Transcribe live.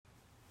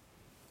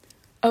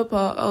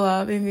Opa,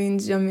 olá,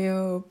 bem-vindos ao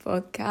meu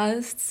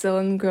podcast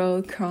sullen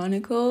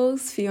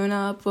chronicles.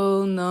 Fiona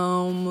Apple,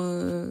 não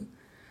me...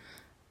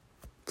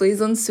 Please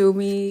don't sue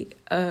me.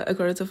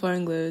 Agora estou a falar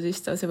inglês, isto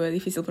está a ser bem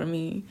difícil para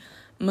mim.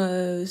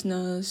 Mas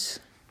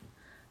nós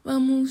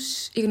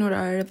vamos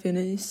ignorar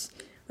apenas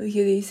o que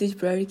eu disse e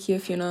esperar que a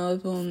Fiona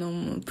Apple não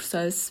me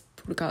processe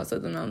por causa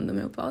do nome do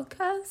meu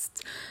podcast.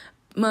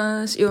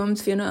 Mas eu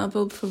amo-te, Fiona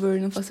Apple, por favor,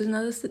 não faças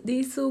nada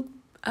disso.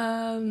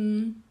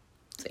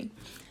 Sim.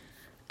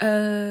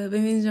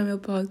 Bem-vindos ao meu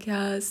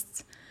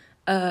podcast.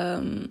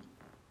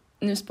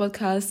 Neste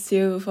podcast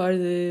eu vou falar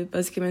de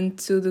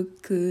basicamente tudo o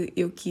que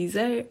eu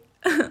quiser.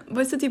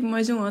 Vai ser tipo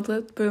mais um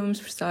outlet para eu me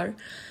expressar.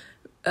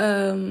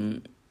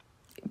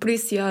 Por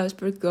isso,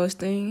 espero que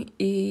gostem.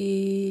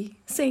 E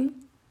sim,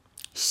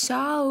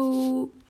 tchau!